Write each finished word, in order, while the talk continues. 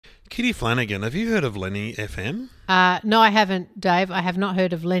Kitty Flanagan, have you heard of Lenny FM? No, I haven't, Dave. I have not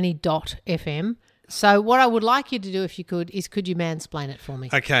heard of Lenny.fm. So what I would like you to do, if you could, is could you mansplain it for me?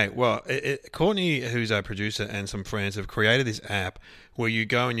 Okay, well, Courtney, who's our producer, and some friends have created this app where you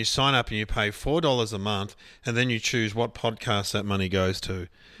go and you sign up and you pay $4 a month and then you choose what podcast that money goes to.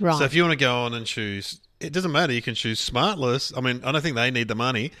 Right. So if you want to go on and choose... It doesn't matter. You can choose Smartless. I mean, I don't think they need the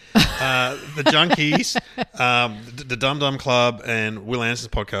money. The Junkies, the Dum Dum Club, and Will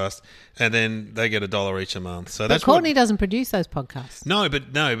Anderson's podcast, and then they get $1 each a month. So but Courtney doesn't produce those podcasts. No,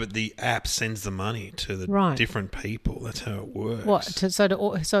 but the app sends the money to the different people. That's how it works. What?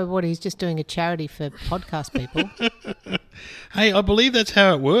 So what? He's just doing a charity for podcast people. Hey, I believe that's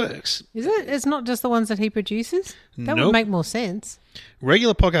how it works. Is it? It's not just the ones that he produces? That would make more sense.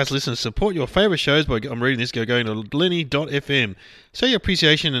 Regular podcast listeners support your favourite shows by, I'm reading this, going to Lenny.fm. Show your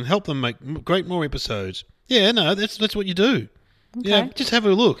appreciation and help them make more episodes. Yeah, no, that's what you do. Okay. Yeah, just have a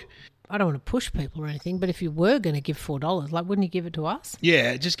look. I don't want to push people or anything, but if you were going to give $4, wouldn't you give it to us?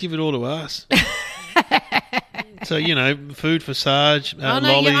 Yeah, just give it all to us. So, food for Sarge,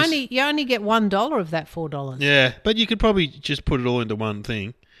 lollies. You only get $1 of that $4. Yeah, but you could probably just put it all into one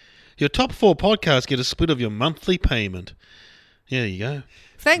thing. Your top 4 podcasts get a split of your monthly payment. Yeah, there you go.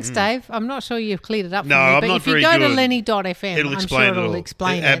 Thanks, Dave. I'm not sure you've cleared it up for no, me. I'm but not if you very go good. to Lenny.fm, It'll I'm explain sure it'll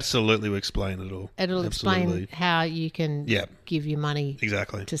explain it. Absolutely will explain it all. It'll explain how you can give your money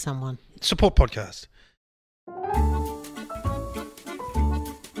to someone. Support podcast.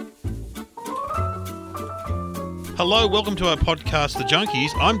 Hello, welcome to our podcast, The Junkies.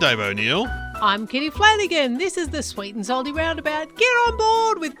 I'm Dave O'Neill. I'm Kitty Flanagan. This is the Sweet and Salty Roundabout. Get on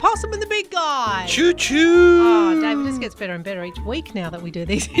board with Possum and the Big Guy. Choo-choo. Oh, Dave, it just gets better and better each week now that we do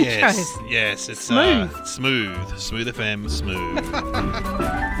these intros. Yes, it's smooth. Smooth FM, smooth.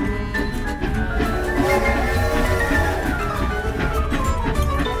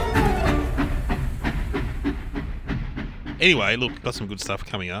 Anyway, look, got some good stuff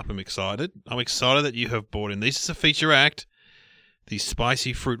coming up. I'm excited. I'm excited that you have brought in. This is a feature act. These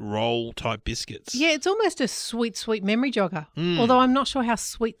spicy fruit roll type biscuits. Yeah, it's almost a sweet, sweet memory jogger. Although I'm not sure how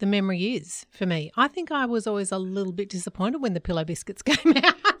sweet the memory is for me. I think I was always a little bit disappointed when the Pillow biscuits came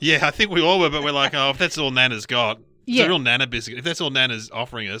out. Yeah, I think we all were, but we're like, if that's all Nana's got, it's a real Nana biscuit. If that's all Nana's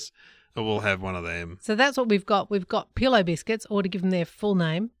offering us, we'll have one of them. So that's what we've got. We've got Pillow biscuits, or to give them their full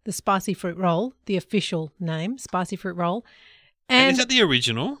name, the Spicy Fruit Roll, the official name, Spicy Fruit Roll. And is that the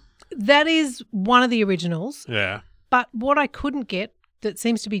original? That is one of the originals. Yeah. But what I couldn't get that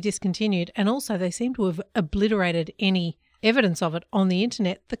seems to be discontinued, and also they seem to have obliterated any evidence of it on the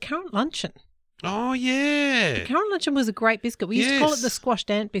internet, the Currant Luncheon. Oh, yeah. The Currant Luncheon was a great biscuit. We used to call it the squashed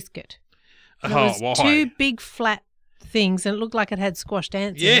ant biscuit. And it was why? 2 big flat things, and it looked like it had squashed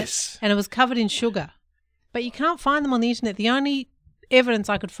ants in it, and it was covered in sugar. But you can't find them on the internet. The only evidence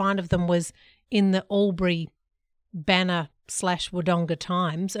I could find of them was in the Albury Banner/Wodonga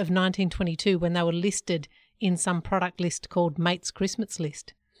Times of 1922 when they were listed in some product list called Mate's Christmas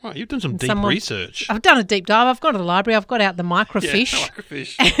List. Right, you've done some deep research. I've done a deep dive. I've gone to the library. I've got out the microfiche. Yeah,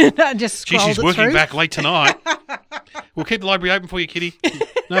 microfiche. And I just scrolled she's working through. back late tonight. We'll keep the library open for you, Kitty.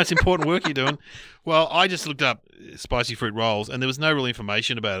 No, it's important work you're doing. Well, I just looked up spicy fruit rolls, and there was no real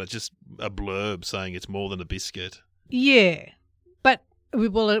information about it. Just a blurb saying it's more than a biscuit. Yeah. But,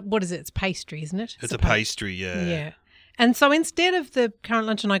 well, what is it? It's pastry, isn't it? It's a pastry, yeah. Yeah. And so instead of the Currant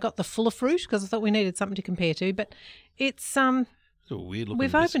Luncheon, I got the Fuller Fruit because I thought we needed something to compare to. But it's It's a weird looking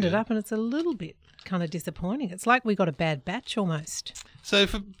we've opened it up and it's a little bit kind of disappointing. It's like we got a bad batch almost. So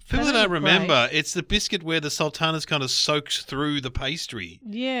for people that don't remember, it's the biscuit where the sultanas kind of soaks through the pastry.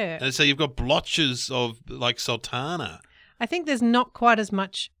 Yeah. And so you've got blotches of like sultana. I think there's not quite as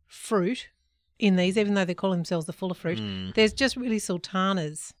much fruit in these, even though they call themselves the Fuller Fruit. There's just really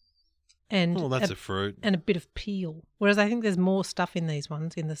sultanas. And that's a fruit. And a bit of peel. Whereas I think there's more stuff in these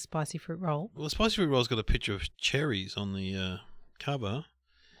ones, in the spicy fruit roll. Well, the spicy fruit roll's got a picture of cherries on the cover.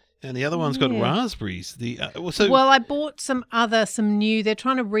 And the other one's got raspberries. Well, I bought some new. They're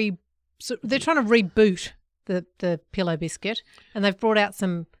trying to reboot the Pillow biscuit, and they've brought out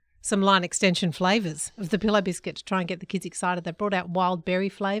some line extension flavours of the Pillow biscuit to try and get the kids excited. They brought out wild berry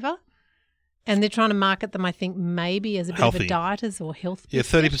flavour. And they're trying to market them, I think, maybe as a bit of a dieters or health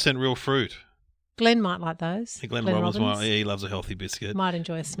biscuit. Yeah, 30% real fruit. Glenn might like those. Yeah, Glenn Robbins might. Yeah, he loves a healthy biscuit. Might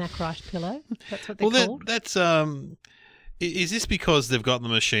enjoy a snack right pillow. That's what they're called. That's is this because they've got the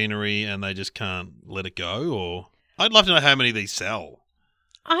machinery and they just can't let it go? Or I'd love to know how many these sell.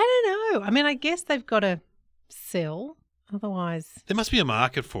 I don't know. I mean, I guess they've got to sell. Otherwise, there must be a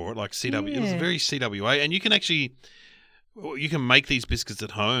market for it, like CW. It was very CWA, and you can actually. You can make these biscuits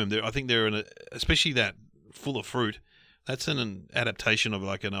at home. I think they're especially that full of fruit. That's an adaptation of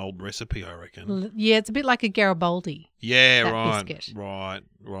like an old recipe, I reckon. Yeah, it's a bit like a Garibaldi. Yeah, that right. biscuit. Right.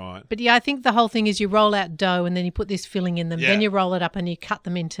 But yeah, I think the whole thing is you roll out dough and then you put this filling in them. Yeah. Then you roll it up and you cut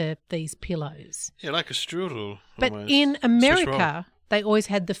them into these pillows. Yeah, like a strudel. But almost. in Swiss roll. America, they always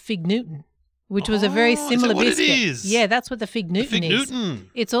had the Fig Newton, which was a very Is that similar what it biscuit. is? Yeah, that's what the Fig Newton Fig is.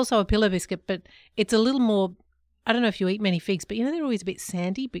 Newton. It's also a pillow biscuit, but it's a little more. I don't know if you eat many figs, but they're always a bit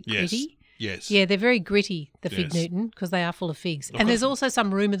sandy, a bit gritty. Yes. Yeah, they're very gritty, the Fig Yes. Newton, because they are full of figs. Of And there's course. also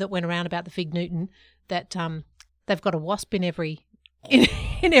some rumour that went around about the Fig Newton that they've got a wasp in every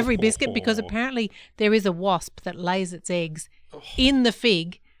in every biscuit because apparently there is a wasp that lays its eggs in the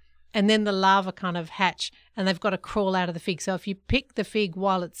fig and then the larvae kind of hatch and they've got to crawl out of the fig. So if you pick the fig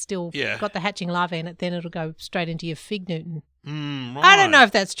while it's still got the hatching larvae in it, then it'll go straight into your Fig Newton. Right. I don't know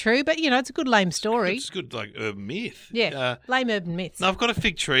if that's true, but, it's a good lame story. It's good, like urban myth. Yeah, lame urban myths. No, I've got a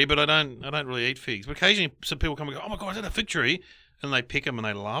fig tree, but I don't really eat figs. But occasionally, some people come and go, "Oh my god, is that a fig tree?" And they pick them and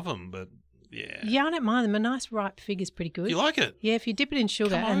they love them. But yeah, I don't mind them. A nice ripe fig is pretty good. You like it? Yeah, if you dip it in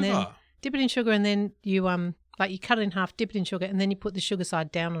sugar Come then over. dip it in sugar and then you you cut it in half, dip it in sugar, and then you put the sugar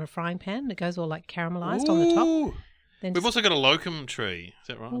side down on a frying pan. And it goes all like caramelised on the top. Ooh. Then We've also got a locum tree. Is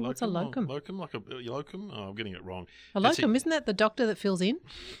that right? Oh, what's a locum? Locum, like a locum? Oh, I'm getting it wrong. a That's locum, isn't that the doctor that fills in?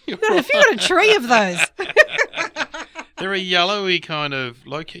 You're If you've got a tree of those. They're a yellowy kind of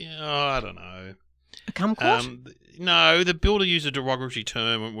locum. Oh, I don't know. A kumquat? No, the builder used a derogatory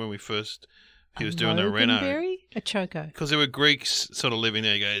term when we first. He was doing the reno. Loganberry? A choco. Because there were Greeks sort of living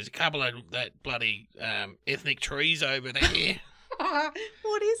there. He goes, a couple of that bloody ethnic trees over there.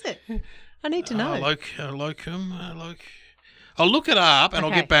 What is it? I need to know. Locum. I'll look it up and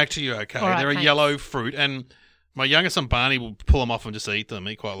I'll Okay. get back to you, okay? All right, They're a thanks. yellow fruit. And my youngest son, Barney, will pull them off and just eat them.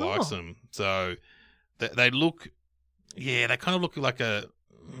 He quite likes Oh. them. So they look, they kind of look like a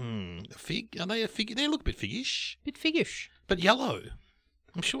fig. Are they a fig? They look a bit figgish, Bit figgish. but yellow.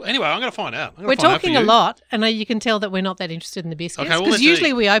 I'm sure. Anyway, I'm going to find out. We're talking a lot, and you can tell that we're not that interested in the biscuits. Okay, well, Because let's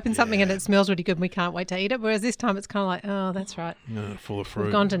usually eat. we open something and it smells really good and we can't wait to eat it. Whereas this time it's kind of like, oh, that's right. No, full of fruit.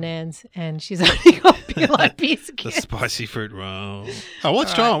 We've gone to Nan's and she's only got pillow The biscuits. spicy fruit roll. Oh,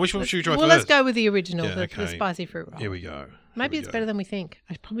 let's try one. Which one should we try Well, first? let's go with the original, Yeah, the okay. spicy fruit roll. Here we go. Maybe Here it's we better go. than we think.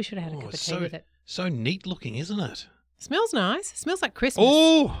 I probably should have had a cup of tea with it. So neat looking, isn't it? Smells nice. Smells like Christmas.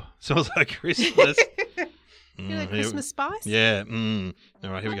 Oh, smells like Christmas. You know, Christmas spice? Yeah.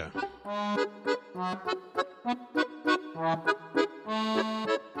 All right, here we go.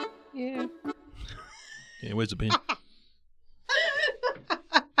 Yeah. Yeah, where's the bin?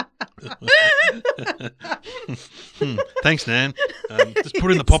 Thanks, Nan. Just put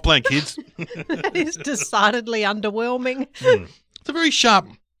it in the pot plant, kids. That is decidedly underwhelming. It's a very sharp.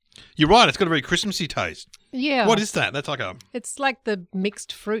 You're right. It's got a very Christmassy taste. Yeah. What is that? That's like a. It's like the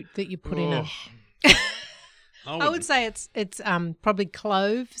mixed fruit that you put in a... I would say it's probably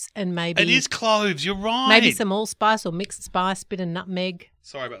cloves and maybe... It is cloves. You're right. Maybe some allspice or mixed spice, bit of nutmeg.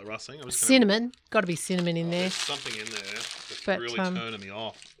 Sorry about the rustling. I'm just gonna- Cinnamon. Got to be cinnamon in there. There's something in there that's But, really turning me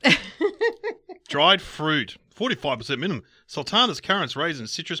off. Dried fruit, 45% minimum. Sultanas, currants,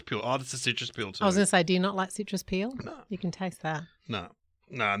 raisins, citrus peel. Oh, that's a citrus peel too. I was going to say, do you not like citrus peel? No. You can taste that. No,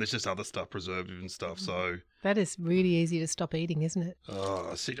 there's just other stuff, preservative and stuff. So, That is really easy to stop eating, isn't it?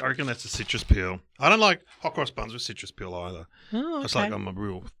 I reckon that's a citrus peel. I don't like hot cross buns with citrus peel either. Oh, okay. It's like I'm a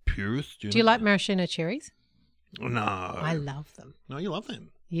real purist. Do you like maraschino cherries? No. I love them. No, you love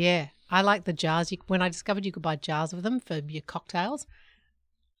them. Yeah. I like the jars. When I discovered you could buy jars of them for your cocktails.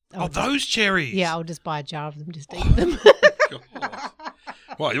 Oh, those cherries. Yeah, I'll just buy a jar of them, just eat them. God.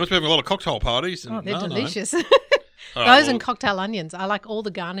 Well, you must be having a lot of cocktail parties. Oh, they're No. delicious. Oh, Those well- and cocktail onions. I like all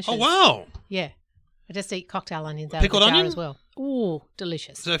the garnishes. Oh, wow. Yeah. I just eat cocktail onions out Pickled of the jar onion? as well. Ooh,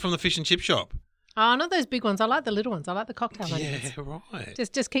 delicious. So from the fish and chip shop. Oh, not those big ones. I like the little ones. I like the cocktail onions. Yeah, right.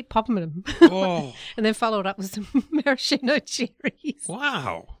 Just keep popping them. Oh, And then follow it up with some maraschino cherries.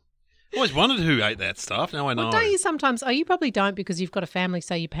 wow. I always wondered who ate that stuff. Now I know. Well, don't you sometimes? Oh, you probably don't because you've got a family,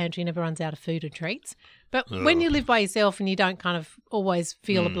 so your pantry never runs out of food and treats. But when you live by yourself and you don't kind of always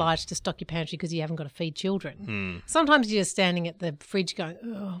feel obliged to stock your pantry because you haven't got to feed children, sometimes you're just standing at the fridge going,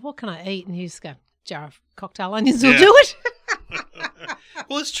 oh, what can I eat? And you just go, jar of cocktail onions will Yeah. do it.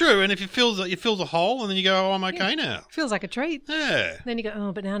 Well, it's true. And if it fills a hole, and then you go, "Oh, I'm okay now." Feels like a treat. Yeah. Then you go,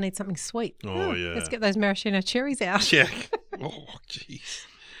 oh, but now I need something sweet. Oh, yeah. Let's get those maraschino cherries out. Check. Oh, jeez.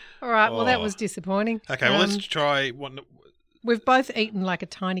 All right, well, that Oh. was disappointing. Okay. Well, let's try one. We've both eaten like a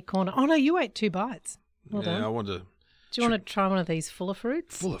tiny corner. Oh, no, you ate 2 bites. Well yeah, done. I want to. Do you want to try one of these full of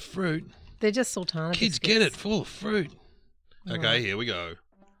fruits? Full of fruit. They're just sultana Kids biscuits. get it. Full of fruit. Okay, here we go.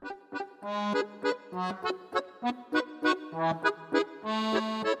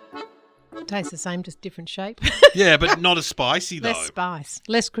 Tastes the same, just different shape. Yeah, but not as spicy though. Less spice,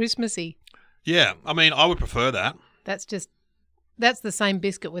 less Christmassy. Yeah, I mean, I would prefer that. That's the same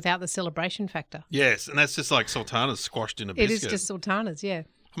biscuit without the celebration factor. Yes, and that's just like sultanas squashed in a biscuit. It is just sultanas, yeah.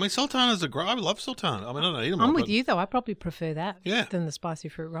 I mean, sultanas are great. I love sultana. I mean, I don't eat them. I'm with you though. I probably prefer that Yeah. than the spicy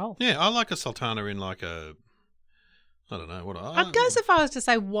fruit roll. Yeah, I like a sultana in like a, I don't know what. I'd go so far as to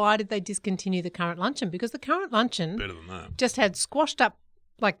say, why did they discontinue the current luncheon? Because the current luncheon Better than that. just had squashed up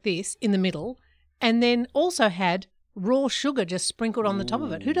like this in the middle, and then also had raw sugar just sprinkled on the top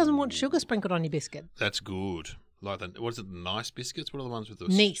of it. Who doesn't want sugar sprinkled on your biscuit? That's good. Like the, what is it? The nice biscuits? What are the ones with the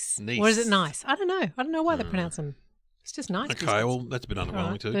Nice. Or is it nice? I don't know. I don't know why they pronounce them. It's just nice. Okay, biscuits. well, that's a bit underwhelming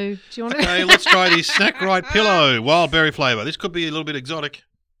All right, too. Boo. Do you want Okay, let's try the Snack Right Pillow wild berry flavour. This could be a little bit exotic.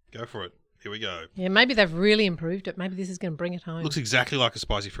 Go for it. Here we go. Yeah, maybe they've really improved it. Maybe this is going to bring it home. Looks exactly like a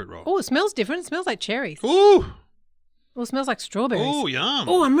spicy fruit roll. Oh, it smells different. It smells like cherries. Ooh. Oh, it smells like strawberries. Oh, yum.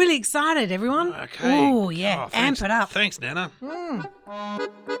 Oh, I'm really excited, everyone. Okay. Oh, yeah. Thanks. Amp it up. Thanks, Nana.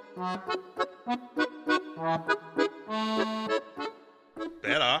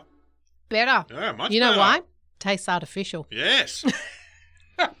 Better. Better. Yeah, much You know better. why? Tastes artificial. Yes.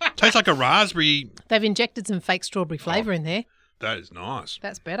 Tastes like a raspberry. They've injected some fake strawberry Oh. flavour in there. That is nice.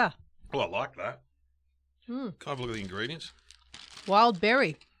 That's better. Oh, I like that. Mm. Can I have a look at the ingredients? Wild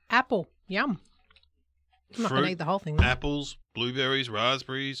berry. Apple. Yum. I'm not going to Fruit, eat the whole thing. Though. apples, blueberries,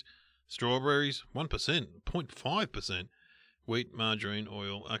 raspberries, strawberries, 1%, 0.5%, wheat, margarine,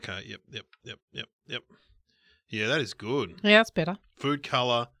 oil. Okay, yep. Yeah, that is good. Yeah, that's better. Food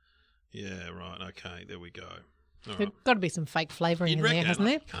colour. Yeah, right. Okay, there we go. All right. There's got to be some fake flavouring You'd in there, reckon. hasn't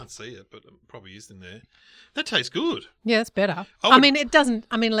I there? can't see it, but it probably is in there. That tastes good. Yeah, that's better. I I would- mean, it doesn't.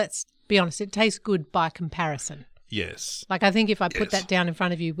 I mean, let's be honest. It tastes good by comparison. Yes. Like, I think if I put Yes. that down in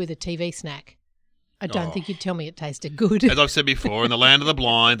front of you with a TV snack, I don't Oh. think you'd tell me it tasted good. As I've said before, in the land of the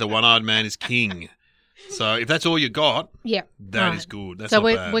blind, the one-eyed man is king. So if that's all you got, Yeah. that is right. good. That's So not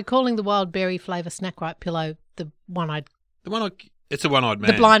we're bad. we're calling the wild berry flavour snack right pillow the one-eyed, It's a one-eyed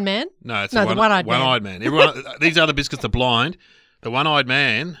man. the blind man. No, it's No, a the one-eyed man. one-eyed man. Everyone, these other biscuits are blind. The one-eyed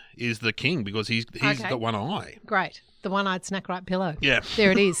man is the king because he's Okay. got one eye. Great, the one-eyed snack right pillow. Yeah.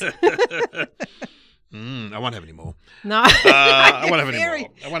 There it is. I won't have any more. No, I won't have any very, more.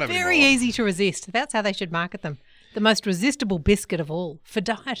 I won't have any very more. easy to resist. That's how they should market them. The most resistible biscuit of all for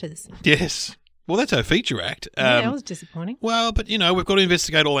dieters. Yes. Well, that's our feature act. Yeah, that was disappointing. Well, but, we've got to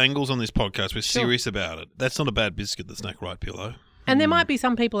investigate all angles on this podcast. We're serious about it. That's not a bad biscuit, the Snack Right Pillow. And there might be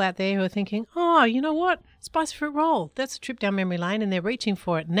some people out there who are thinking, oh, you know what? Spicy fruit roll. That's a trip down memory lane, and they're reaching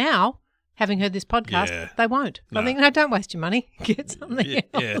for it. Now, having heard this podcast, Yeah. they won't. No. I think, no, don't waste your money. Get something Yeah,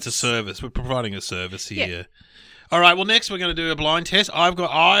 else. it's a service. We're providing a service here. Yeah. All right. Well, next we're going to do a blind test.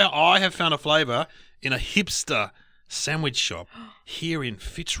 I have found a flavour in a hipster sandwich shop here in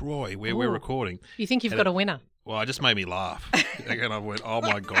Fitzroy where we're Ooh. recording. You think you've And got a winner? Well, it just made me laugh. And I went, oh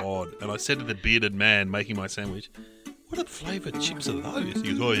my God. And I said to the bearded man making my sandwich, what flavoured chips are those?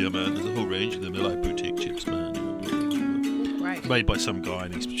 He goes, oh yeah, man, there's a whole range of them. They're like boutique chips, man. Great. Made by some guy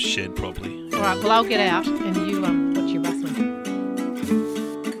in his shed, probably. All right, well, I'll get out and you watch your rustling.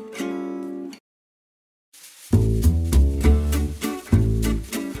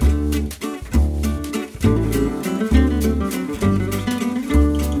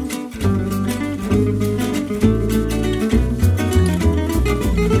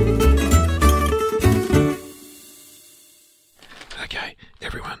 Okay,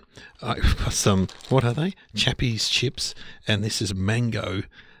 everyone. I've got some, what are they? Chappie's chips, and this is mango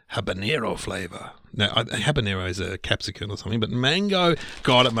habanero flavour. Now, habanero is a capsicum or something, but mango,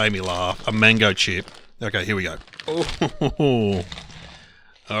 God, it made me laugh. A mango chip. Okay, here we go. Oh,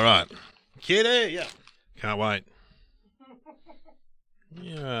 all right. Kitty, yeah. Can't wait.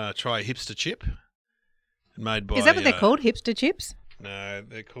 Yeah, try a hipster chip. Made by... Is that what they're called? Hipster chips? No,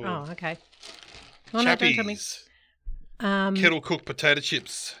 they're called Oh, okay. Oh, no, don't tell me. Chappie's Um, kettle cooked potato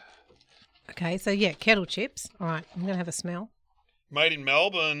chips. okay, so yeah, kettle chips. All right, I'm going to have a smell. Made in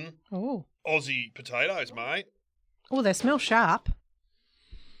Melbourne. Oh, Aussie potatoes, mate. oh, they smell sharp.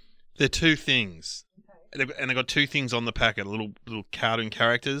 They're two things. And they've got two things on the packet, little cartoon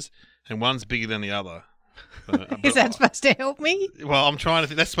characters, and one's bigger than the other. Is that supposed to help me? Well, I'm trying to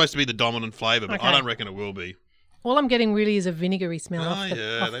think. That's supposed to be the dominant flavour, but I Okay. don't reckon it will be. All I'm getting really is a vinegary smell. Oh, off the,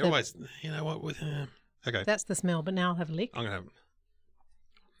 yeah. off They the- always, you know what, with... okay, That's the smell, but now I'll have a lick. I'm going to have...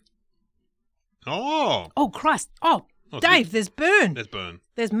 Oh! Oh, Christ. Oh, Oh, Dave, there's burn. There's burn.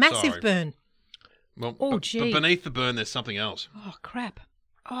 There's massive Sorry. burn. Well, Oh, but gee. beneath the burn, there's something else. Oh, crap.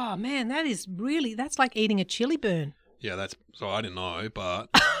 Oh, man, that's like eating a chili burn. Yeah, that's... So I didn't know, but...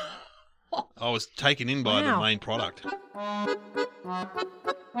 I was taken in by the Wow. main product.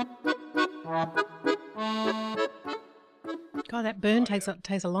 God, that burn takes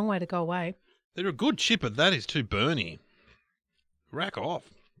a long way to go away. They're a good chip, but that is too burny. Rack off.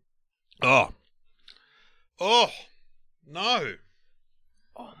 Oh. Oh. No.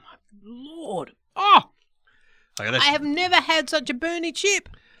 Oh, my Lord. Oh, Okay, I have never had such a burny chip.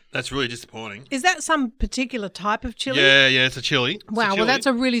 that's really disappointing. Is that some particular type of chili? Yeah, it's a chili. It's a Wow, well, chili. that's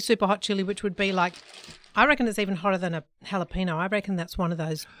a really super hot chili, which would be like, I reckon it's even hotter than a jalapeno. I reckon that's one of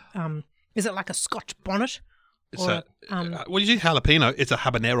those, is it like a Scotch bonnet? It's Or what did you do? Jalapeno? It's a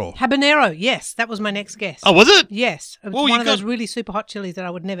habanero. Habanero, yes. That was my next guess. Oh, was it? Yes. It's Well, you one of those got- really super hot chilies that I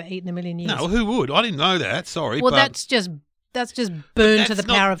would never eat in a million years. No, who would? I didn't know that. Sorry. well, but that's just burn to that's the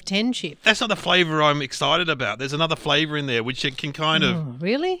not- power of 10 chip. that's not the flavour I'm excited about. There's another flavour in there which it can kind of. Oh,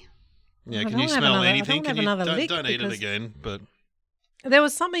 really? Yeah, I can don't you have smell another- I anything? don't have Can you another lick don't eat it because- again? But There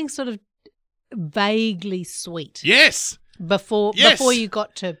was something sort of vaguely sweet yes, before Yes. you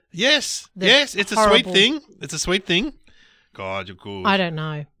got to, yes, The yes. It's a horrible- sweet thing. It's a sweet thing. God, you're good. I don't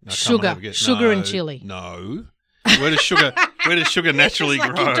know, No, come on, have a guess. sugar and No, chili. No. Where does sugar? Where does sugar naturally It's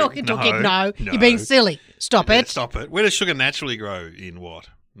like grow? you're talking. No, you're being No. silly. Stop Yeah, it. Stop it. Where does sugar naturally grow? In what?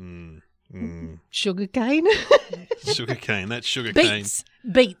 Sugar cane. Sugar cane. That's sugar cane.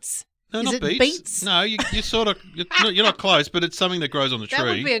 Beets. No, Is not it beets. beets? No, you're sort of you're not close, but it's something that grows on the That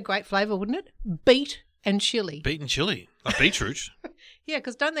tree. would be a great flavour, wouldn't it? Beet and chili. Beet and chili, like beetroot. Yeah,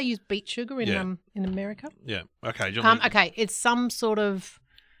 because don't they use beet sugar in Yeah. in America? Yeah. Okay. do you want me- Okay, it's some sort of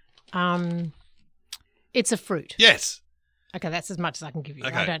it's a fruit. Yes. Okay, that's as much as I can give you.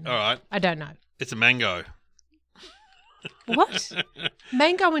 Okay. I don't know. All right. I don't know. It's a mango. What?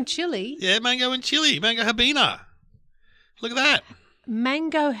 Mango and chili? Yeah, mango and chili. Mango habena. Look at that.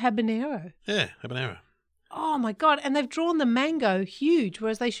 Mango habanero. Yeah, habanero. Oh my god! And they've drawn the mango huge,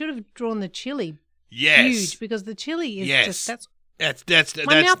 whereas they should have drawn the chili Yes. huge because the chili is Yes. just That's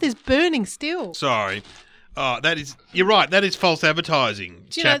my mouth is burning still. Sorry. Oh, that is. You're right. That is false advertising,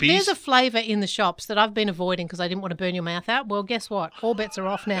 Do you know, chappies. there's a flavour in the shops that I've been avoiding because I didn't want to burn your mouth out. Well, guess what? All bets are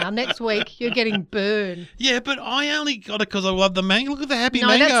off now. Next week, you're getting burned. Yeah, but I only got it because I love the mango. Look at the happy No,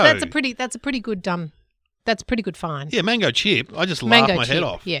 mango. that's a pretty good that's a pretty good find. Yeah, mango chip. I just Mango laughed my chip. head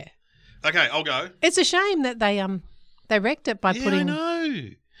off. Yeah, Okay, I'll go. it's a shame that they wrecked it by Yeah, I putting know.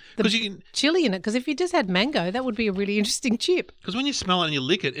 Because you can. chili in it. Because if you just had mango, that would be a really interesting chip. Because when you smell it and you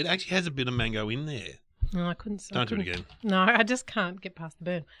lick it, it actually has a bit of mango in there. No, I couldn't. Don't do it again. No, I just can't get past the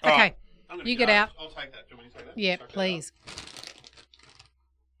burn. All Okay, right, I'm gonna you go. get out. I'll take that. Do you want me to take that? Yeah, Chuck that please.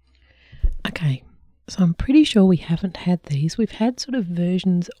 Okay, so I'm pretty sure we haven't had these. We've had sort of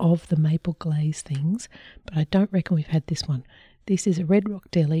versions of the maple glaze things, but I don't reckon we've had this one. This is a Red Rock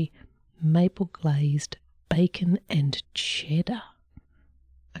Deli maple glazed bacon and cheddar.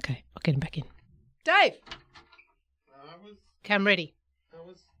 Okay, I'll get him back in. Dave! Okay, I'm ready.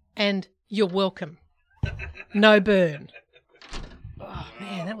 And you're welcome. No burn. Oh,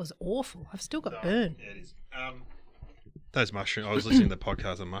 man, that was awful. I've still got burn. Yeah, it is. Those mushroom. I was listening to the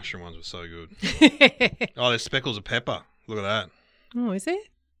podcast. The mushroom ones were so good. Oh, there's speckles of pepper. Look at that. Oh, is there?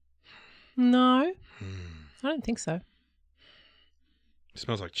 No, I don't think so. It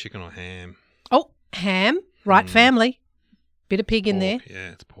smells like chicken or ham. Oh, ham. Right family. Bit of pig in there. Pork. Yeah,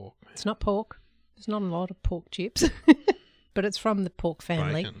 it's pork. It's not pork. There's not a lot of pork chips. But it's from the pork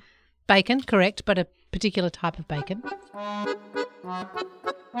family. Bacon. Bacon, correct, but a particular type of bacon.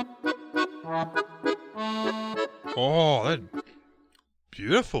 Oh, that's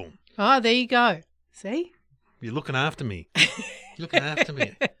beautiful. Oh, there you go. See? You're looking after me. You're looking after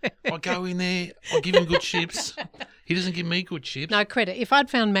me. I go in there. I give him good chips. He doesn't give me good chips. No credit. If I'd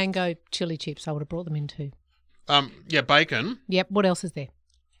found mango chili chips, I would have brought them in too. Yeah, bacon. Yep. What else is there?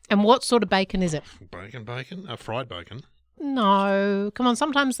 And what sort of bacon is it? Bacon. Fried bacon. No. Come on.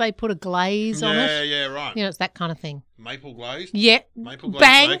 Sometimes they put a glaze on it. Yeah, right. You know, it's that kind of thing. Maple glazed. Yeah. Maple glazed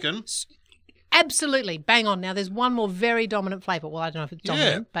Bang. bacon. Absolutely. Bang on. Now, there's one more very dominant flavour. Well, I don't know if it's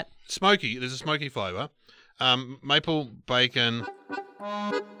dominant, but Smoky. There's a smoky flavour. Maple bacon.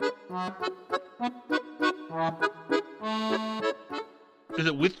 Is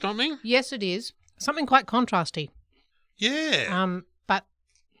it with something? yes, it is. Something quite contrasty. Yeah. But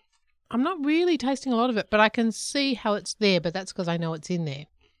I'm not really tasting a lot of it, but I can see how it's there, but that's because I know it's in there.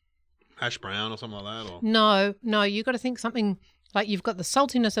 Hash brown or something like that. Or No, you got to think something like you've got the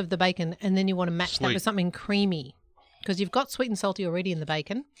saltiness of the bacon and then you want to match that Sweet. with something creamy because you've got sweet and salty already in the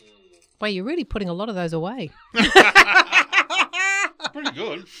bacon. Well, you're really putting a lot of those away. pretty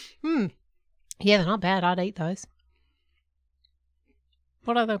good. Yeah, they're not bad. I'd eat those.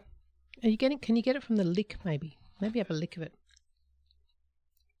 What other? Are you getting? Can you get it from the lick? Maybe have a lick of it.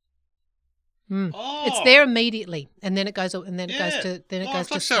 Oh, It's there immediately, and then it goes to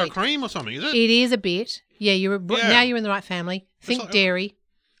it's like sour sweet. cream or something, is it? It is a bit. Yeah, Yeah. now you're in the right family. Think like- dairy.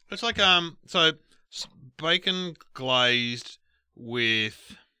 It's like bacon glazed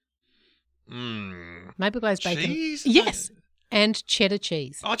with Maple glazed bacon. cheese. Yes, and cheddar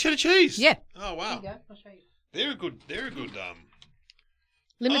cheese. Oh, cheddar cheese. Yeah. Oh wow. I'll show you. They're a good.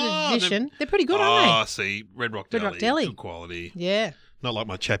 Limited Oh, edition. They're pretty good, Oh, aren't see, Red Rock Red Deli. Rock Deli. Good quality. they? Yeah. Not like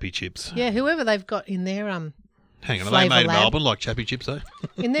my Chappy chips. Yeah. Whoever they've got in their Hang on, are they Flavour made in Lab. Melbourne like Chappy chips though?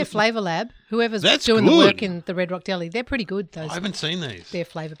 in their flavour lab, whoever's That's doing the good. work in the Red Rock Deli, they're pretty good. Those I haven't seen these. their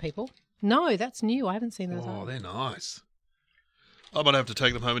flavour people. No, that's new. I haven't seen those. Oh, either. they're nice. I might have to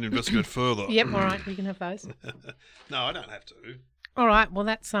take them home and investigate further. Yep. All right, you can have those. No, I don't have to. All right. Well,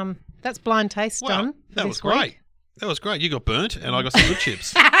 that's blind taste Well, done. for that this was great. week. That was great. You got burnt, and I got some good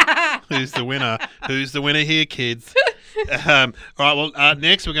chips. Who's the winner? Who's the winner here, kids? All right. Well,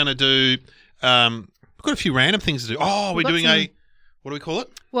 next we're going to do. We've got a few random things to do. Oh, we're We've got doing some- What do we call it?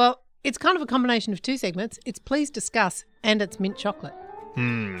 Well, it's kind of a combination of two segments. It's Please Discuss and it's Mint Chocolate.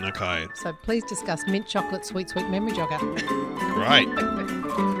 Okay. So please discuss mint chocolate sweet memory jogger. Great.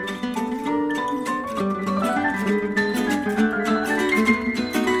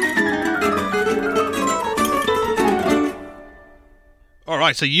 All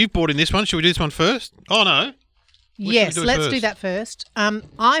right. So you've brought in this one. Should we do this one first? Oh no. Yes, do it let's do first? that first.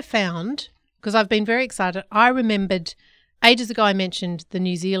 I found, because I've been very excited, I remembered ages ago I mentioned the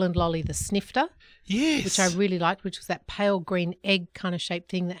New Zealand lolly, the snifter, Yes. which I really liked, which was that pale green egg kind of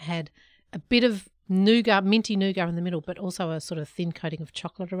shaped thing that had a bit of nougat, minty nougat in the middle, but also a sort of thin coating of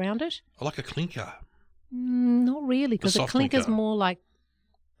chocolate around it. I like a clinker. Not really, because a soft clinker's clinker. more like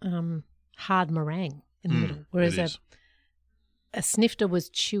hard meringue in the middle, it whereas is. a snifter was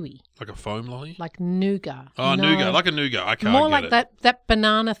chewy, Like a foam lolly. like nougat. Oh, No, nougat. Like a nougat. Okay. I more get like it. that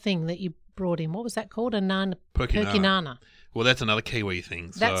banana thing that you brought in. What was that called? A nana Perkinana. perkinana. Well, that's another Kiwi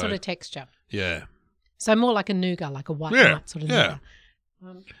thing. That so, sort of texture. Yeah. So more like a nougat, like a white Yeah, nut sort of yeah.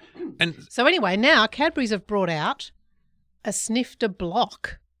 nougat. And So anyway, now Cadbury's have brought out a snifter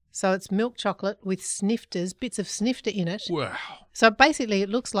block. So it's milk chocolate with snifters, bits of snifter in it. wow. So basically it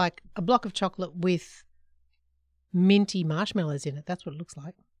looks like a block of chocolate with minty marshmallows in it. That's what it looks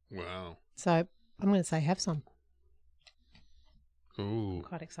like. Wow. So I'm going to say have some. Ooh.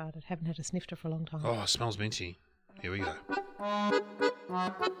 Quite excited. Haven't had a snifter for a long time. Oh, it smells minty. Here we go.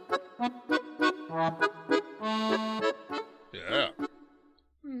 Yeah.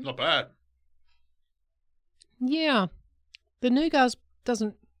 Not bad. Yeah. The nougat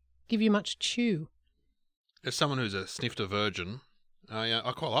doesn't give you much chew. As someone who's a snifter virgin, yeah,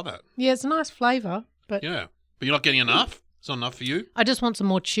 I quite like that. Yeah, it's a nice flavour, but Yeah. But you're not getting enough? It's not enough for you? I just want some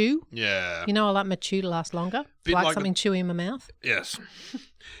more chew. Yeah. You know, I like my chew to last longer. Bit Like like something chewy in my mouth. Yes. A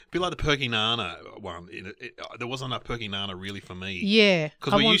bit like the Perkinana one. There wasn't enough Perkinana really for me. Yeah.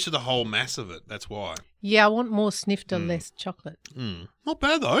 Because I we're want- used to the whole mass of it. That's why. Yeah, I want more snifter, less chocolate. Not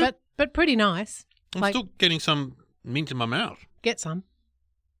bad, though. But pretty nice. I'm like- still getting some mint in my mouth. Get some.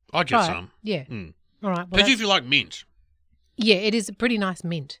 I get Try it. some. Yeah. Mm. All right. Well, Especially if you like mint. yeah, it is a pretty nice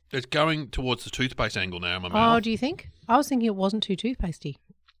mint. It's going towards the toothpaste angle now in my Oh, mouth. do you think? I was thinking it wasn't too toothpastey.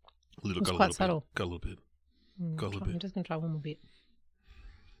 A little, it's got a quite little subtle. bit. Got a little bit. Got a little I'm bit. just going to try one more bit.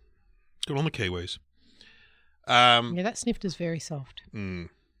 Good on the Kiwis. Yeah, that snifter's very soft.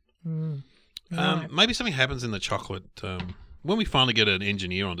 Right. Maybe something happens in the chocolate when we finally get an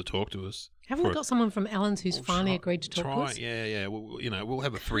engineer on to talk to us. Haven't we got someone from Allen's who's finally agreed to talk to us? Yeah. We'll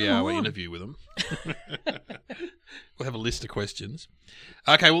have a 3-hour on. interview with them. We'll have a list of questions.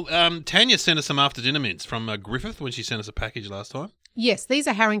 Okay. Well, Tanya sent us some after dinner mints from Griffith when she sent us a package last time. Yes, these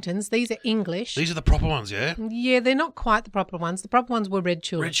are Harringtons. These are English. These are the proper ones, yeah. Yeah, they're not quite the proper ones. The proper ones were red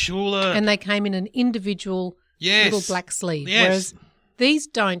tulip. Red Shula. And they came in an individual Yes. little black sleeve. Yes. Whereas these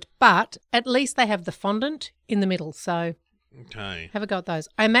don't, but at least they have the fondant in the middle. So Okay. have a go at those.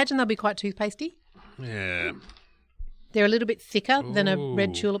 I imagine they'll be quite toothpastey. Yeah. They're a little bit thicker than a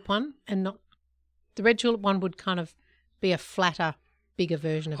red Ooh. tulip one, and not the red tulip one would kind of be a flatter, bigger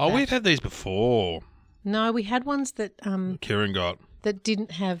version of Oh, that. we've had these before. No, we had ones that Kieran got. that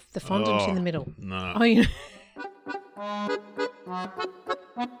didn't have the fondant in the middle. No. Oh, you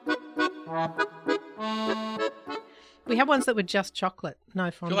we had ones that were just chocolate, no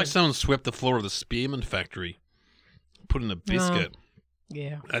I feel fondant. like someone swept the floor of the Spearman factory, put in a biscuit.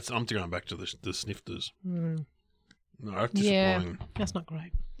 Yeah. I'm going back to the snifters. Mm. No, that's Yeah, disappointing. that's not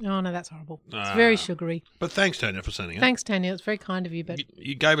great. Oh, no, that's horrible. It's Ah. very sugary. But thanks, Tanya, for sending it. Thanks, Tanya. It's very kind of you, but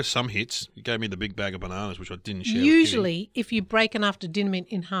You gave us some hits. You gave me the big bag of bananas, which I didn't share. with usually if you break an after dinner mint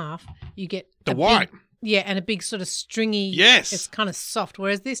in half, you get The a white. Big, yeah, and a big sort of stringy. Yes. It's kind of soft,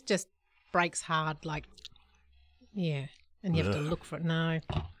 whereas this just breaks hard, like, yeah, and you have to look for it. No.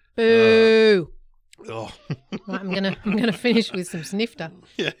 Boo. Oh. Right, I'm gonna finish with some snifter.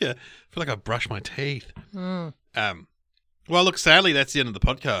 Yeah. I feel like I brushed my teeth. Mm. Well, look, sadly, that's the end of the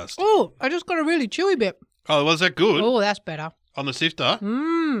podcast. Oh, I just got a really chewy bit. Oh, was that good? Oh, that's better. On the sifter?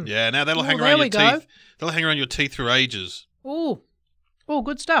 Mm. Yeah, now that'll hang there around we your go. teeth. That'll hang around your teeth through ages. Oh,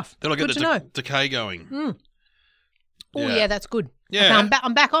 good stuff. That'll get Good the to know. decay going. Mm. Oh, yeah, that's good. Yeah. Okay,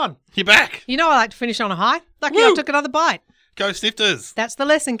 I'm back on. You're back. You know I like to finish on a high. Lucky Woo. I took another bite. Go snifters. That's the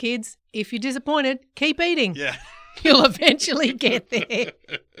lesson, kids. If you're disappointed, keep eating. Yeah. You'll eventually get there.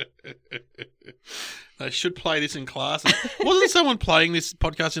 They should play this in classes. Wasn't someone playing this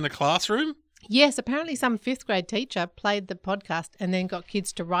podcast in a classroom? Yes, apparently some 5th grade teacher played the podcast and then got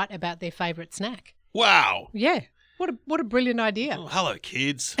kids to write about their favourite snack. Wow. Yeah. What a brilliant idea. Oh, hello,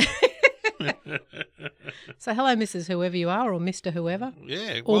 kids. So hello, Mrs. Whoever you are, or Mr. Whoever,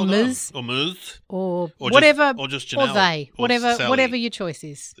 Yeah. Or well done. Ms. Or Ms. or Or whatever, Just, or just or Janelle. they, Or whatever, Sally. whatever your choice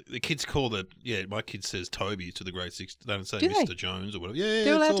is. The kids call it, yeah, my kid says Toby to the grade 6. They don't say Do they? Mr. Jones or whatever. Yeah, They're it's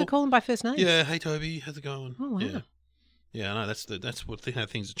allowed to all- call them by first names. Yeah, hey Toby, how's it going? Oh, wow. Yeah. Yeah, I know, that's what how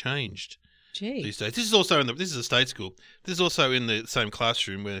things have changed Gee. these days. This is also this is a state school. This is also in the same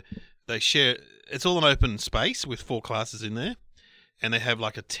classroom where they share, it's all an open space with 4 classes in there, and they have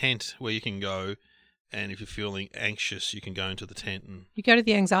like a tent where you can go, and if you're feeling anxious, you can go into the tent and You go to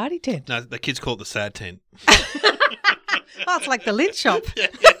the anxiety tent. no, the kids call it the sad tent. Oh, it's like the lint shop.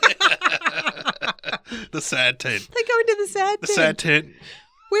 The sad tent. They go into the sad The tent. sad tent.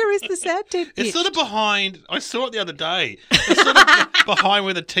 Where is the sad tent? It's pitched? sort of behind. I saw it the other day. It's sort of behind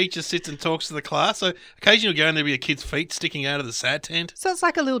where the teacher sits and talks to the class. So occasionally you'll go and there'll be a kid's feet sticking out of the sad tent. So it's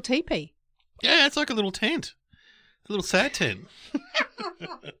like a little teepee. Yeah, it's like a little tent, a little sad tent.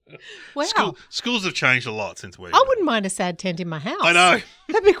 Wow. Schools have changed a lot since we. I wouldn't mind a sad tent in my house. I know.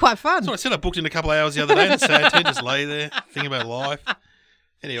 That'd be quite fun. That's what I said. I booked in a couple of hours the other day in the sad tent, just lay there, thinking about life.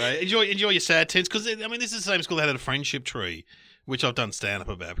 Anyway, enjoy your sad tents because I mean this is the same school that had a friendship tree, which I've done stand up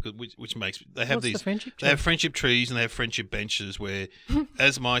about because which makes they have What's the these friendship they have tree? friendship trees and they have friendship benches where,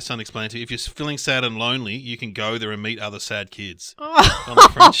 as my son explained to you, if you're feeling sad and lonely, you can go there and meet other sad kids Oh. on the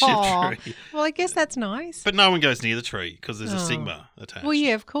friendship tree. Well, I guess that's nice. But no one goes near the tree because there's a Oh. stigma attached. Well,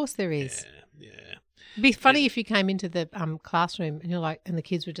 yeah, of course there is. Yeah. It'd be funny if you came into the classroom and you're like, and the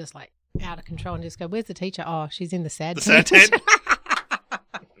kids were just like out of control and just go, "Where's the teacher? Oh, she's in the sad The tent." sad tent.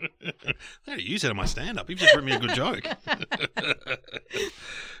 I don't use that in my stand-up. You've just written me a good joke.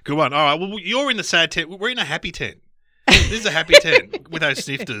 Good one. All right. Well, you're in the sad tent. We're in a happy tent. This is a happy tent with those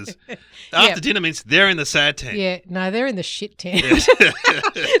snifters. After dinner means they're in the sad tent. Yeah, no, they're in the shit tent. Yeah.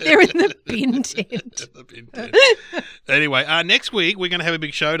 They're in the bin tent. The bin tent. Anyway, next week we're going to have a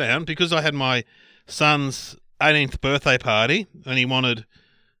big showdown because I had my son's 18th birthday party and he wanted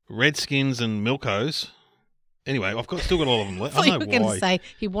Redskins and Milkos. Anyway, still got all of them left. I I thought you don't were know going why. to say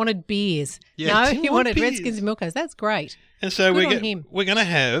he wanted beers. Yeah, No, he he wanted wanted beers. Redskins and Milkos. That's great. And so Good on him. we're going to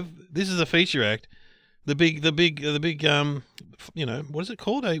have, this is a feature act, the big you know, what is it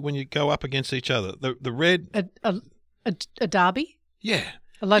called when you go up against each other? The red, A derby? yeah.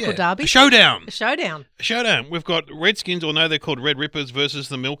 A local yeah. derby? A showdown. A showdown. A showdown. We've got Redskins, or no, they're called Red Rippers versus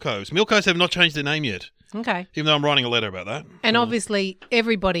the Milkos. Milkos have not changed their name yet, Okay. even though I'm writing a letter about that. And obviously,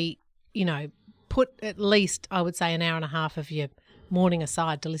 everybody, you know, put at least, I would say, an hour and a half of your morning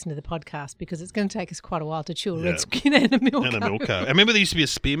aside to listen to the podcast because it's going to take us quite a while to chew a red skin and a Milko. And a Milko. I remember there used to be a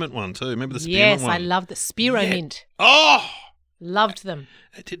spearmint one too. Remember the spearmint Yes, one? I love the Spearomint. Oh! Loved them.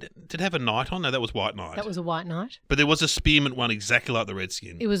 Did it have a knight on? No, that was White Knight. That was a white knight. But there was a spearmint one exactly like the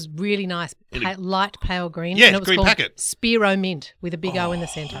Redskin. It was really nice, light pale green. Yeah, and it was green called packet. Spearomint with a big O in the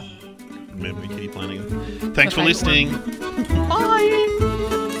centre. Remember me, Kitty Flanagan. Thanks for favourite listening.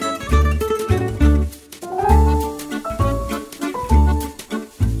 Bye.